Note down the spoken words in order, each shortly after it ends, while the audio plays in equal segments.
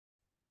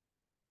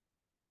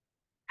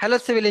Hello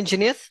civil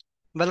engineers,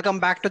 welcome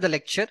back to the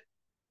lecture.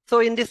 So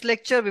in this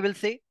lecture we will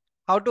see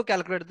how to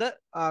calculate the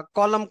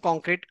column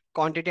concrete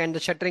quantity and the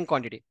shuttering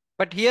quantity.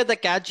 But here the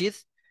catch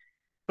is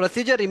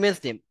procedure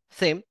remains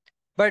same.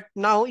 But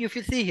now if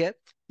you see here,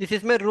 this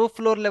is my roof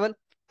floor level.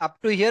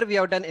 Up to here we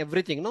have done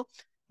everything. No,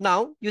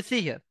 now you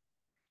see here.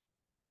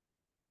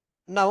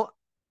 Now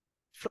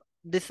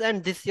this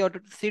and this you have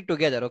to see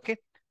together. Okay,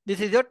 this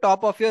is your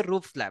top of your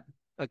roof slab.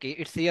 Okay,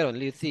 it's here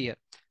only. You see here.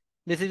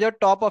 This is your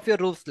top of your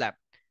roof slab.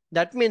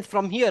 That means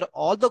from here,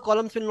 all the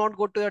columns will not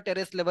go to your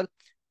terrace level.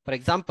 For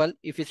example,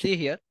 if you see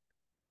here,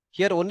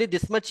 here only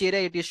this much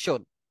area it is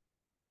shown.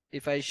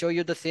 If I show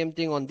you the same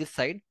thing on this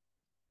side,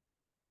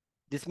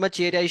 this much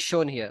area is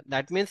shown here.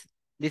 That means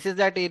this is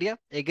that area.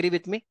 Agree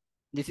with me?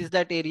 This is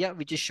that area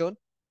which is shown.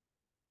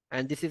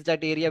 And this is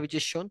that area which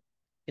is shown.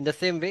 In the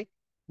same way,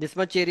 this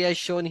much area is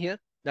shown here.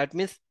 That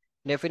means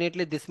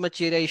definitely this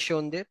much area is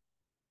shown there.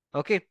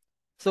 Okay.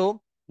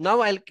 So now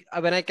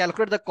when I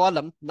calculate the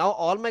column, now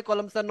all my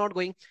columns are not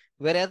going.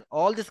 Whereas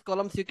all these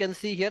columns you can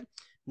see here,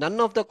 none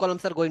of the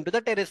columns are going to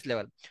the terrace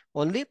level.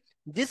 Only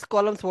these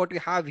columns what you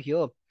have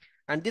here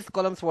and these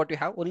columns what you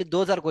have, only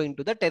those are going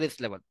to the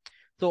terrace level.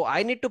 So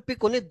I need to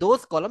pick only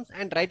those columns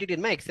and write it in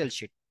my Excel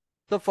sheet.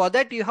 So for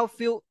that you have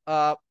few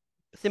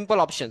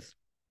simple options.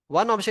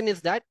 One option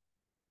is that,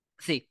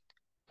 see,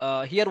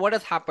 here what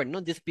has happened, no,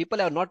 these people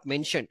have not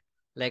mentioned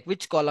like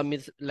which column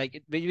is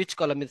which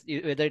column is,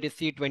 whether it is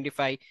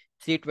C25,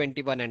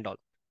 C21 and all.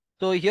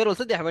 So here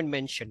also they haven't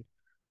mentioned.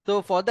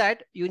 So for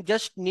that you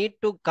just need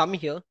to come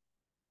here,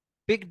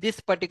 pick this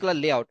particular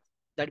layout.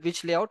 That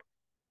which layout?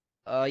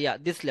 Yeah,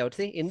 this layout.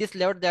 See, in this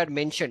layout they had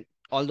mentioned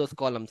all those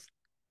columns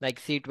like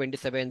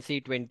C27,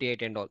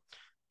 C28 and all.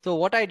 So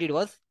what I did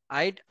was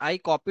I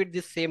copied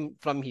this same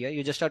from here.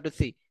 You just have to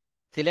see,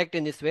 select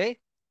in this way,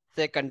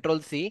 say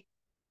Control C,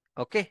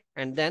 okay,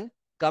 and then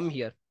come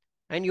here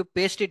and you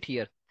paste it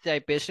here. See, I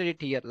pasted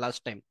it here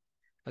last time.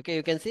 Okay,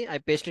 you can see I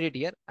pasted it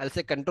here. I'll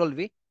say Control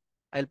V.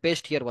 I'll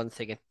paste here once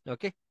again.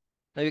 Okay,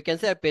 now you can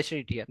say I pasted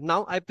it here.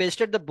 Now I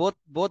pasted the both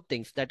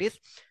things. That is,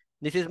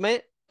 this is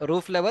my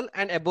roof level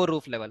and above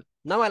roof level.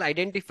 Now I'll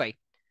identify.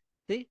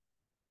 See,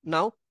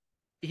 now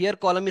here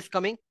column is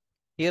coming.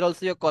 Here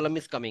also your column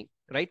is coming,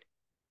 right?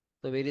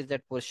 So where is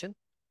that portion?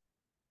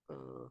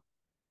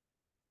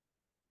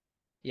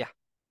 Yeah,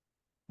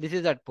 this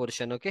is that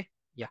portion. Okay,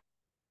 yeah.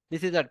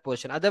 This is that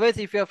portion. Otherwise,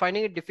 if you are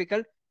finding it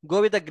difficult, go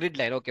with the grid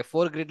line. Okay,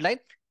 4 grid line.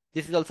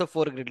 This is also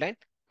 4 grid line.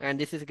 And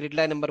this is grid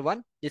line number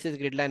 1. This is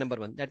grid line number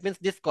 1. That means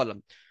this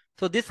column.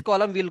 So this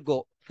column will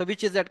go. So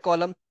which is that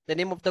column? The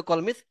name of the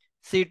column is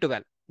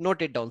C12.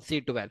 Note it down,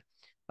 C12.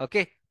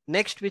 Okay.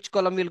 Next, which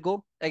column will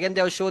go? Again,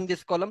 they have shown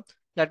this column.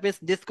 That means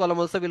this column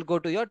also will go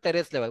to your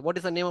terrace level. What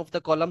is the name of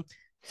the column?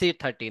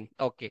 C13.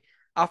 Okay.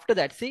 After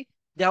that, see,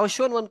 they have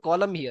shown one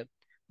column here,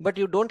 but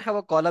you don't have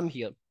a column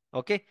here.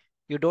 Okay.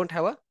 You don't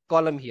have a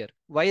column here.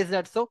 Why is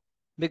that so?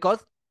 Because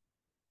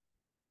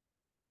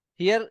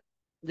here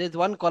there is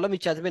one column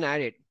which has been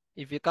added.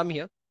 If you come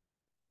here,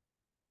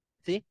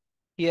 see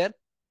here,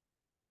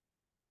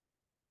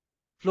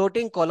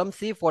 floating column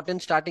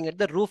C14 starting at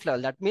the roof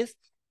level. That means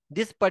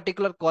this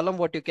particular column,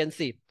 what you can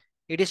see,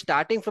 it is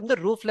starting from the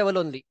roof level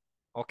only.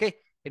 Okay,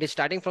 it is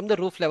starting from the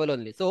roof level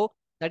only. So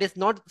that is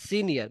not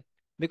seen here,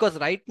 because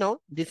right now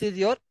this is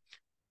your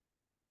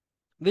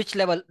which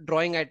level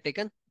drawing I had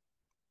taken.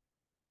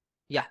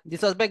 Yeah,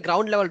 this was my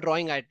ground level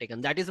drawing I had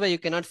taken. That is why you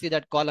cannot see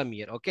that column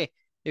here. Okay,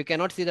 you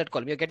cannot see that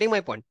column. You're getting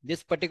my point.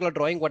 This particular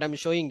drawing, what I'm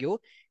showing you,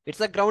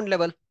 it's a ground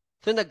level.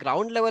 So in the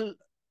ground level,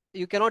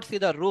 you cannot see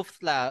the roof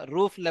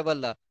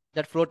level,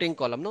 that floating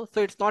column. No,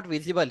 so it's not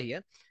visible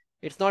here.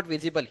 It's not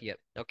visible here.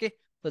 Okay,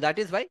 so that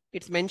is why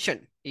it's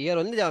mentioned here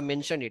only. They have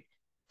mentioned it.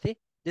 See,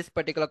 this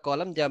particular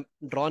column they have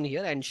drawn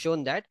here and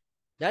shown that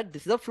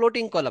this is a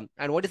floating column.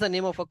 And what is the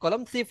name of a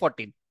column?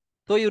 C14.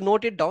 So you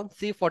note it down,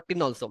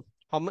 C14 also.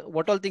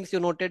 What all things you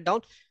noted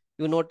down?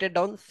 You noted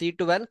down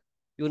C12,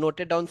 you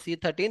noted down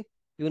C13,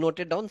 you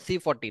noted down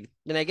C14.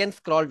 Then again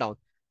scroll down.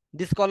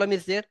 This column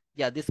is there.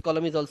 Yeah, this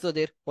column is also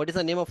there. What is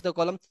the name of the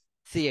column?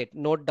 C8.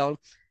 Note down.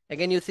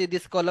 Again, you see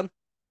this column.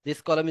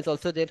 This column is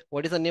also there.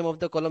 What is the name of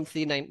the column?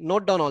 C9.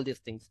 Note down all these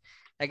things.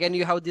 Again,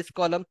 you have this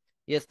column.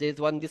 Yes, there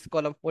is one, this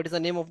column. What is the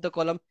name of the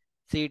column?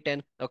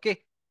 C10. Okay.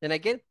 Then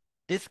again,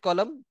 this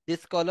column,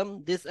 this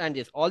and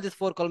this. All these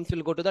 4 columns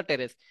will go to the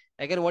terrace.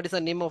 Again, what is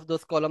the name of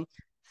those columns?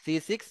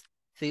 C6,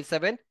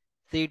 C7,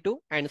 C2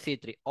 and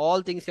C3.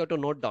 All things you have to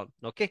note down.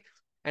 Okay.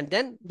 And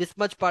then this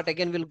much part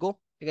again will go.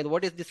 Again,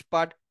 what is this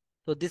part?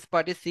 So this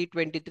part is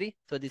C23.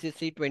 So this is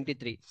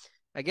C23.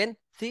 Again,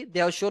 see, they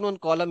have shown one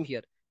column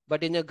here.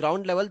 But in the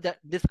ground level,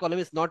 this column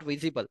is not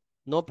visible.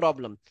 No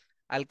problem.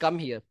 I'll come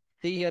here.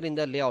 See here in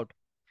the layout.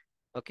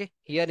 Okay.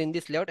 Here in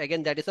this layout,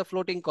 again, that is a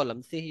floating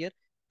column. See here,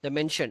 the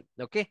mention.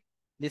 Okay.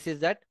 This is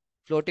that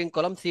floating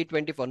column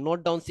C24.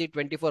 Note down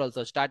C24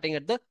 also, starting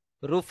at the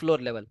roof floor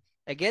level.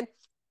 Again,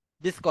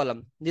 this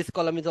column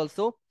is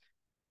also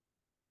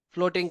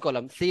floating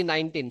column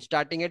C19,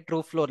 starting at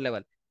roof floor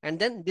level. And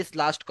then this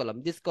last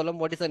column,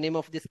 what is the name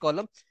of this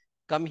column?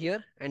 Come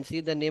here and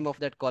see the name of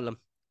that column.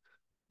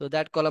 So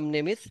that column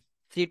name is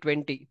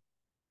C20,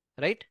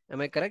 right?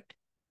 Am I correct?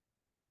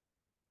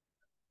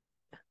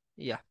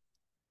 Yeah,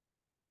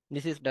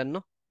 this is done,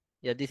 no?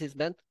 Yeah, this is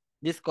done.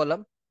 This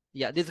column,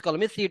 yeah, this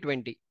column is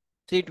C20.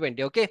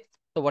 C20, okay?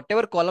 So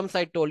whatever columns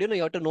I told you,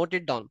 you have to note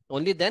it down.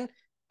 Only then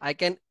I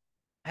can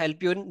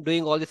help you in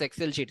doing all this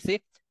Excel sheet.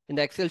 See, in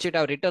the Excel sheet,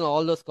 I've written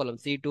all those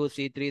columns: C2,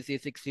 C3,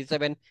 C6,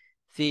 C7,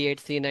 C8,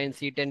 C9,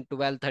 C10,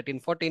 12, 13,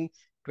 14,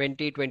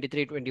 20,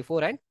 23,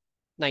 24, and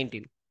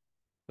 19,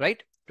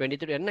 right?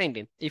 23 and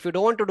 19. If you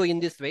don't want to do in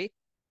this way,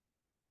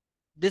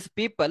 these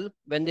people,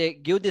 when they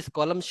give this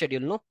column schedule,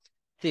 no,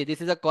 see,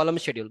 this is a column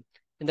schedule.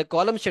 In the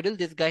column schedule,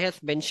 this guy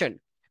has mentioned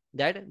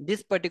that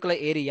this particular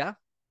area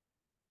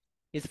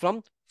is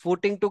from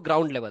footing to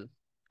ground level.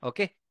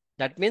 Okay,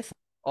 that means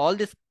all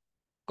these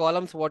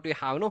columns what we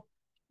have, no,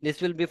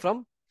 this will be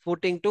from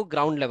footing to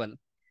ground level.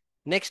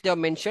 Next, they have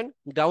mentioned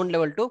ground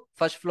level to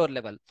first floor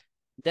level.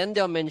 Then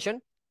they have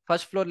mentioned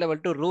first floor level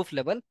to roof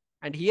level.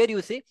 And here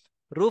you see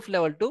roof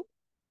level to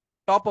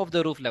top of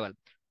the roof level.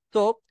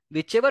 So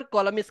whichever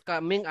column is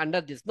coming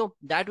under this, no,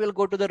 that will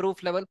go to the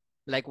roof level.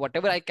 Like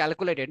whatever I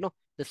calculated, no,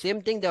 the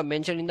same thing they are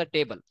mentioned in the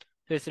table.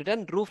 So it's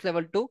written roof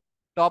level to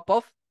top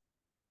of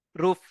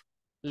roof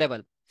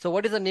level. So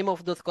what is the name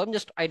of those columns?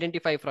 Just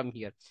identify from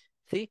here.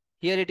 See,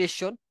 here it is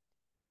shown.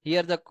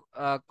 Here the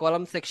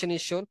column section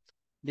is shown.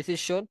 This is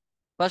shown.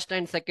 First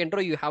and second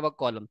row, you have a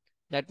column.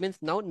 That means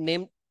now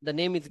the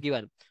name is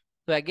given.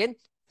 So again,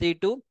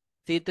 C2,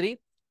 C3,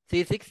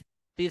 C6,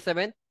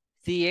 C7,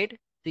 C8,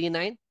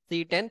 C9,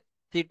 C10,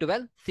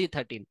 C12,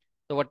 C13.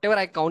 So whatever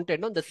I counted,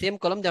 no, the same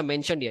column they are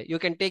mentioned here. You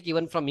can take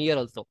even from here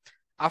also.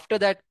 After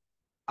that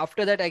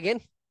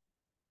again,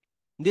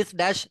 this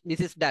dash,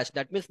 this is dash.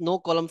 That means no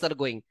columns are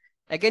going.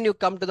 Again, you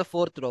come to the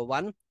fourth row.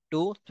 1,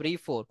 2, 3,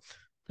 4.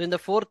 So in the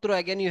fourth row,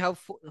 again, you have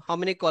how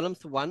many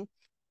columns? 1,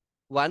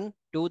 1,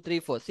 2, 3,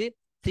 4. See,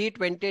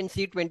 C20 and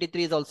C23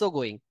 is also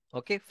going.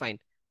 Okay, fine.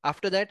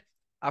 After that,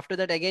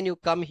 again, you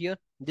come here,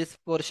 this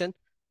portion,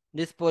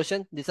 these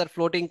are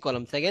floating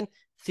columns. Again,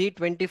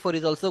 C24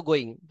 is also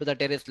going to the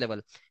terrace level.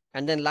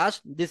 And then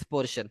last, this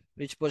portion.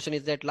 Which portion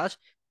is that last?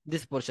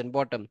 This portion,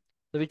 bottom.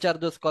 So which are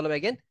those columns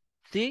again?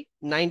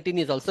 C19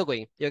 is also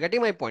going. You're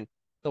getting my point.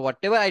 So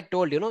whatever I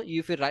told you, know,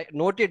 if you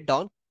note it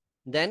down,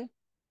 then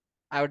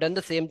I've done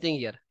the same thing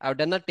here. I've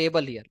done a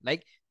table here,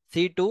 like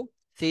C2,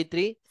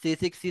 C3,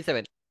 C6,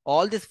 C7.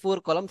 All these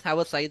four columns have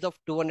a size of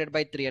 200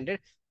 by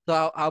 300.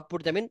 So I'll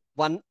put them in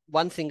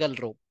one single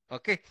row.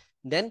 Okay.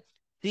 Then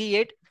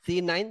C8,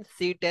 C9,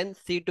 C10,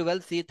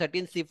 C12,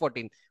 C13,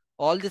 C14.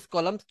 All these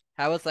columns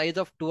have a size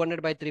of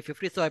 200 by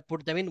 350. So I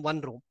put them in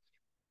one row.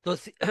 So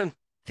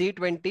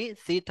C20,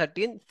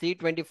 C13,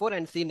 C24,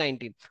 and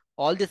C19.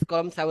 All these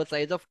columns have a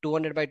size of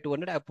 200 by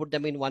 200. I put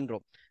them in one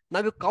row.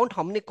 Now you count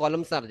how many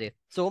columns are there.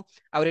 So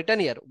I've written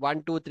here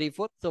 1, 2, 3,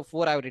 4. So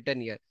 4 I've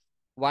written here.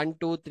 1,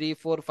 2, 3,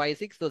 4, 5,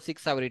 6. So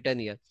 6 I've written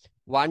here.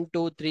 1,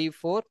 2, 3,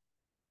 4.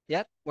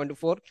 Yeah, 1, 2,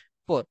 4,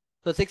 4.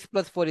 So 6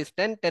 plus 4 is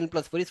 10. 10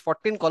 plus 4 is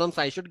 14 columns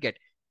I should get.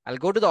 I'll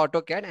go to the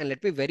AutoCAD and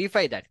let me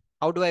verify that.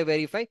 How do I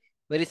verify?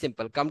 Very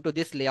simple. Come to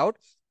this layout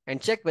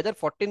and check whether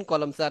 14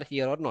 columns are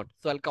here or not.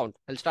 So I'll count.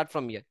 I'll start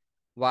from here.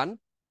 1,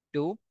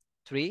 2,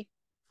 3,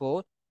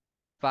 4,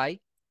 5,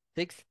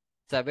 6,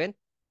 7,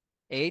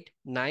 8,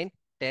 9,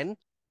 10.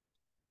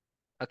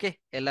 Okay,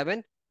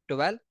 11,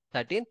 12,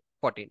 13,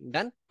 14.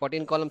 Done.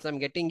 14 columns I'm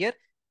getting here.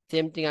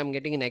 Same thing I'm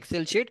getting in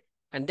Excel sheet.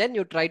 And then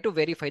you try to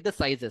verify the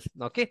sizes.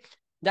 Okay,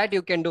 that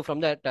you can do from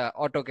that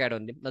AutoCAD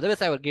only.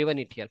 Otherwise, I have given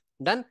it here.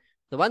 Done.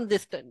 So once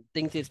this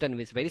things is done,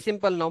 it's very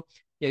simple now.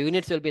 Your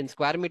units will be in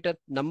square meter.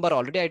 Number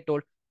already I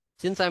told.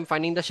 Since I'm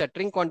finding the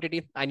shuttering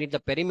quantity, I need the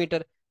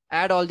perimeter.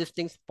 Add all these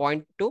things.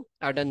 0.2.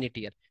 I've done it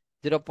here.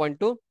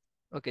 0.2.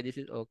 Okay, this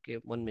is okay.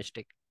 One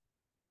mistake.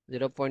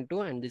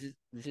 0.2 and this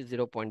is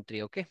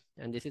 0.3. Okay,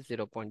 and this is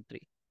 0.3.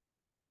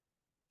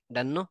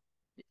 Done, no?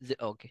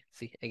 Okay,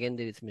 see, again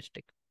there is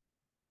mistake.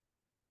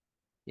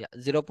 Yeah,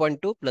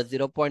 0.2 plus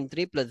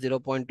 0.3 plus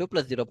 0.2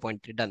 plus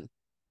 0.3. Done.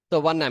 So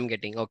 1 I'm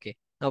getting. Okay,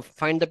 now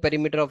find the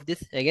perimeter of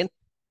this. Again,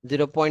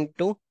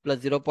 0.2 plus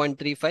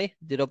 0.35,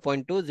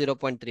 0.2,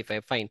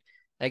 0.35. Fine.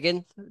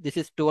 Again, this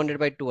is 200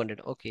 by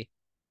 200. Okay,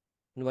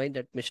 why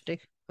that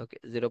mistake? Okay,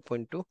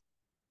 0.2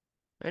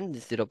 and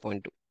this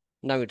 0.2.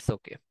 Now it's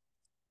okay.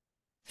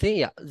 See,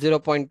 yeah,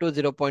 0.2,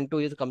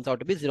 0.2 is comes out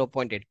to be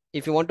 0.8.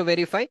 If you want to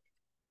verify,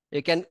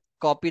 you can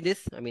copy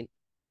this. I mean,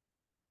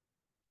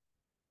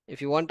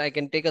 if you want, I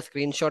can take a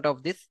screenshot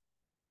of this.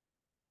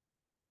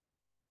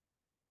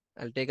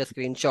 I'll take a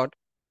screenshot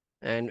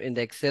and in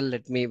the Excel,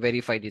 let me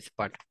verify this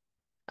part.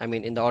 I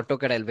mean, in the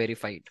AutoCAD, I'll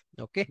verify it.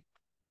 Okay.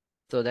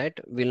 So that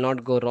will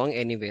not go wrong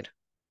anywhere.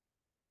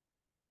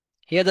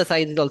 Here the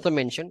size is also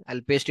mentioned.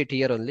 I'll paste it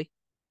here only.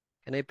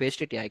 Can I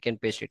paste it? Yeah, I can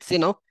paste it. See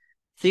now,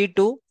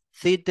 C2,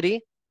 C3,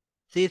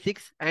 C6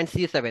 and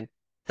C7.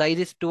 Size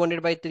is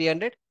 200 by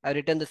 300. I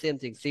written the same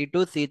thing. C2,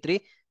 C3,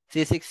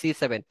 C6,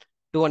 C7.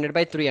 200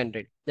 by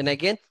 300. Then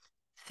again,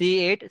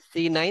 C8,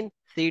 C9,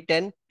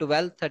 C10,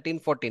 12, 13,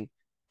 14.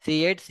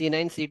 C8,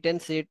 C9,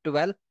 C10,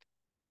 C12,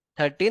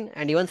 13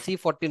 and even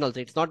C14 also.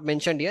 It's not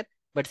mentioned here.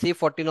 but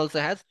C14 also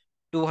has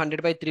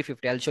 200 by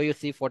 350. I'll show you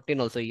C14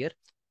 also here.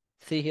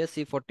 See here,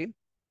 C14.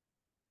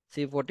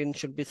 C14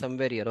 should be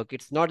somewhere here. Okay,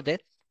 it's not there.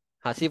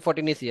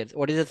 C14 is here.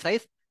 What is the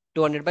size?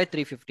 200 by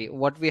 350.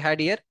 What we had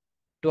here?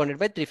 200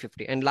 by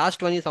 350. And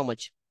last one is how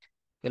much?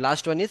 The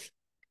last one is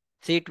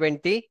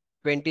C20,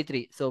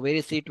 23. So where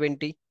is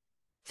C20?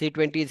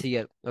 C20 is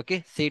here.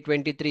 Okay,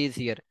 C23 is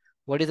here.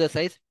 What is the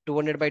size?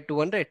 200 by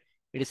 200.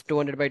 It is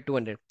 200 by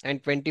 200.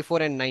 And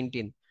 24 and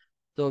 19.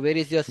 So where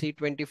is your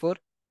C24?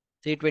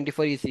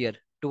 C24 is here,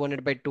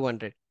 200 by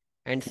 200.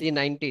 And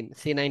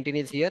C19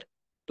 is here,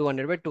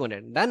 200 by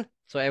 200. Done.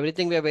 So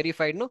everything we have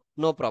verified, no?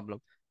 No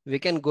problem. We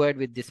can go ahead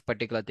with this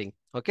particular thing.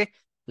 Okay.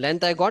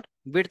 Length I got,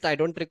 width I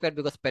don't require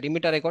because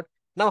perimeter I got.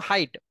 Now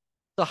height.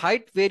 So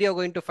height, where you're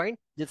going to find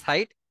this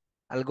height?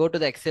 I'll go to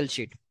the Excel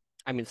sheet.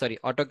 Sorry,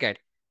 AutoCAD.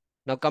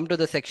 Now come to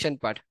the section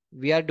part.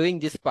 We are doing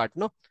this part,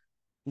 no?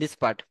 This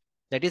part.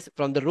 That is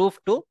from the roof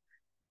to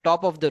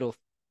top of the roof.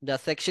 The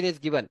section is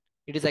given.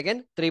 It is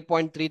again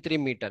 3.33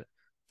 meter.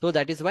 So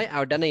that is why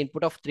I've done an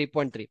input of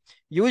 3.3.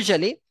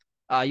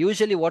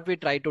 Usually what we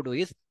try to do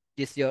is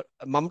this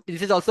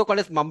is also called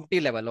as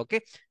mumpty level, okay?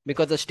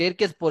 Because the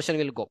staircase portion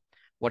will go.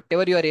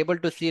 Whatever you are able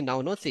to see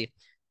now, no? See,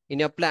 in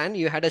your plan,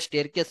 you had a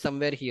staircase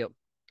somewhere here.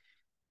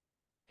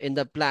 In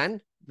the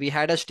plan, we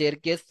had a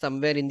staircase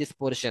somewhere in this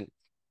portion.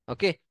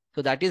 Okay.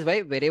 So that is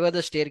why wherever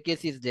the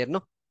staircase is there,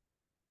 no?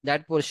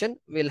 That portion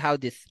will have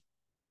this.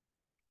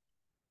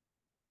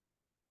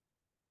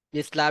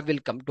 This slab will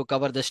come to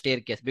cover the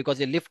staircase because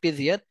the lift is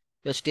here.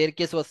 Your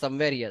staircase was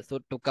somewhere here. So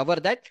to cover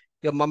that,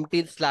 your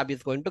mumpty slab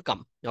is going to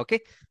come. Okay.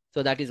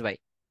 So that is why.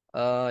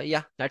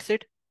 Yeah, that's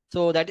it.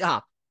 So that,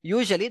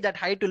 usually that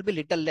height will be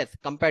little less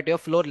compared to your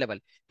floor level.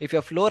 If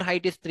your floor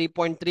height is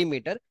 3.3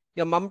 meter,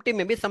 your mumpty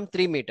may be some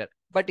 3 meter.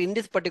 But in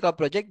this particular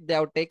project, they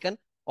have taken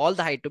all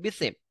the height to be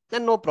same.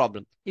 Then no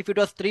problem. If it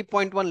was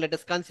 3.1, let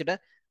us consider,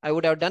 I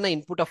would have done an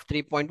input of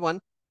 3.1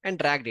 and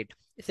dragged it.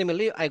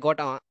 Similarly, I got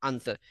an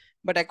answer.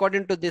 But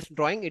according to this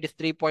drawing, it is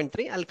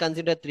 3.3. I'll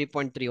consider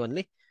 3.3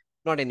 only.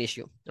 Not an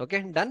issue.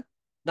 Okay, done.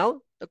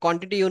 Now, the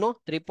quantity,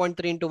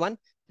 3.3 into 1,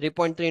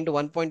 3.3 into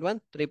 1.1,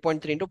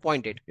 3.3 into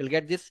 0.8. You'll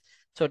get this.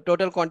 So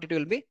total quantity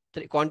will be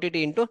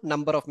quantity into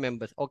number of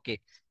members. Okay,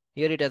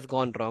 here it has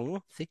gone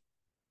wrong. See,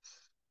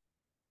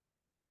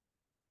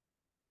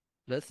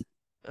 plus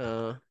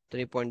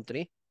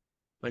 3.3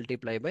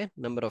 multiplied by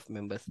number of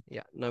members.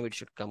 Yeah, now it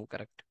should come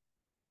correct.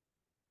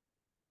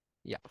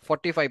 Yeah,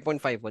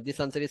 45.54. This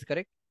answer is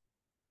correct.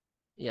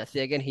 Yeah, see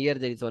again here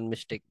there is one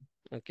mistake.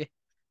 Okay.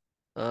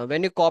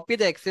 When you copy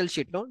the Excel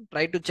sheet, no,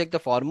 try to check the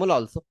formula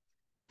also.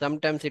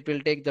 Sometimes it will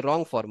take the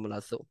wrong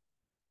formula. So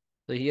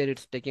here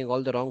it's taking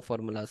all the wrong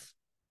formulas.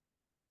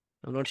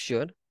 I'm not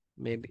sure.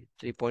 Maybe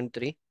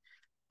 3.3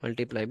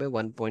 multiplied by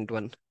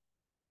 1.1.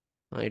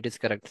 It is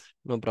correct.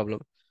 No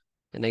problem.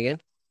 And again,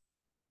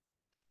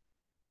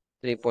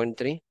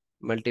 3.3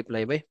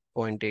 multiplied by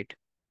 0.8.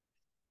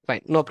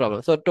 Fine, no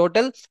problem. So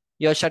total,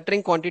 your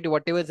shuttering quantity,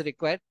 whatever is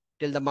required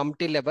till the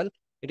mumpty level,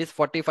 it is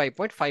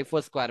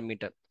 45.54 square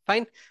meter.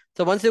 Fine.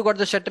 So once you got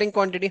the shuttering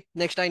quantity,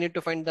 next I need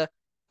to find the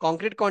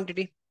concrete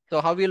quantity.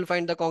 So how we will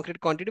find the concrete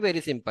quantity? Very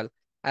simple.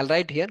 I'll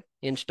write here,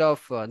 instead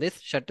of this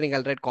shuttering,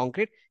 I'll write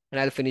concrete and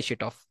I'll finish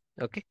it off.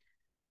 Okay.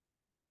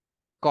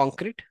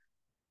 Concrete,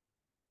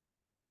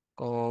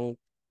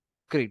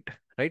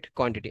 right?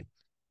 Quantity.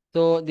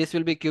 So this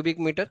will be cubic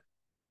meter.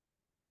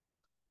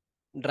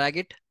 Drag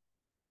it.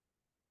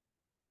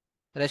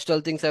 Rest all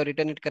things I have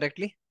written it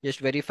correctly. Just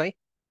verify.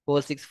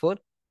 464.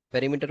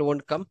 Perimeter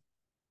won't come.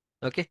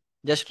 Okay.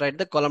 Just write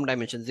the column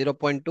dimension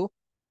 0.2.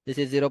 This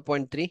is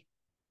 0.3.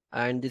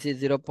 And this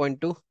is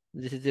 0.2.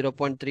 This is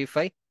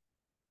 0.35.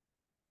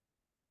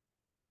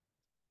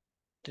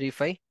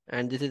 35.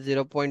 And this is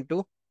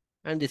 0.2.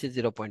 And this is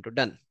 0.2.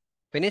 Done.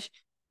 Finish.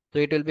 So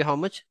it will be how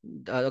much?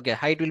 Okay.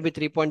 Height will be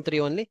 3.3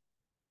 only.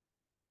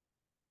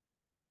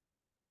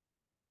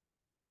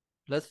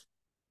 Plus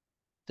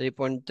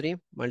 3.3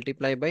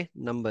 multiplied by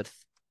numbers.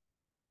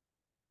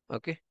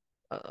 Okay.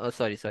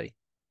 Sorry.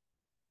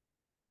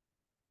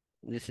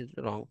 This is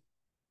wrong.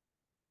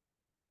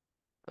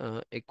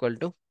 Equal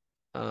to,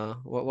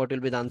 what will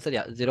be the answer?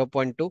 Yeah,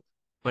 0.2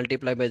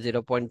 multiplied by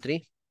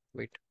 0.3.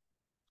 Wait.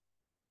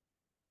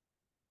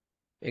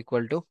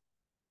 Equal to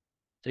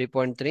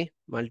 3.3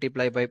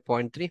 multiplied by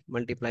 0.3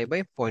 multiplied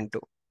by 0.2.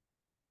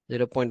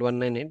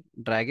 0.198.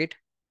 Drag it.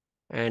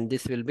 And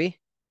this will be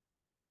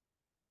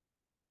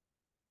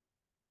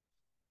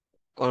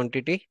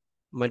quantity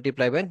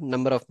multiplied by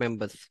number of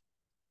members.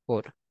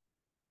 4.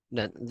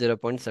 Then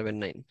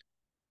 0.79.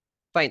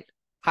 Fine.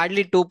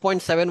 Hardly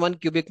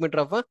 2.71 cubic meter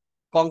of a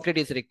concrete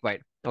is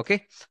required.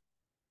 Okay.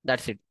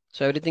 That's it.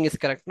 So everything is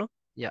correct, no?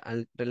 Yeah,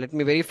 let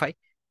me verify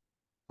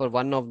for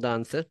one of the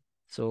answer.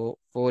 So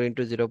 4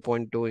 into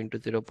 0.2 into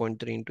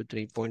 0.3 into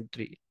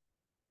 3.3.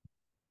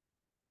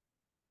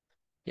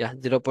 Yeah,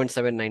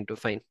 0.792.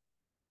 Fine.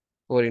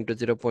 4 into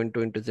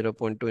 0.2 into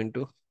 0.2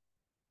 into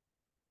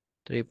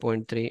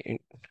 3.3.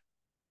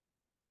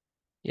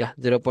 Yeah,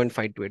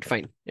 0.528.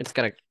 Fine. It's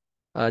correct.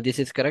 This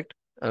is correct.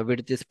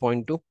 Width is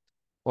 0.2.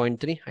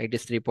 0.3, height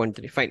is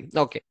 3.3. Fine.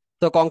 Okay.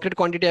 So concrete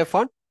quantity I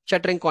found,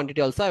 shuttering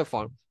quantity also I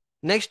found.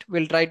 Next,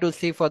 we'll try to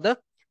see for the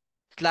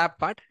slab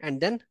part, and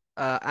then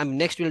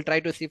next we'll try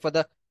to see for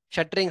the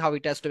shuttering how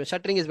it has to be.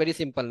 Shuttering is very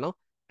simple now,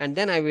 and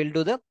then I will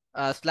do the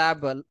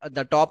slab,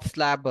 the top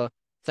slab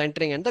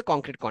centering and the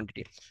concrete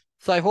quantity.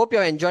 So I hope you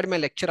have enjoyed my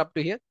lecture up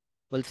to here.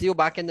 We'll see you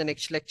back in the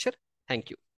next lecture. Thank you.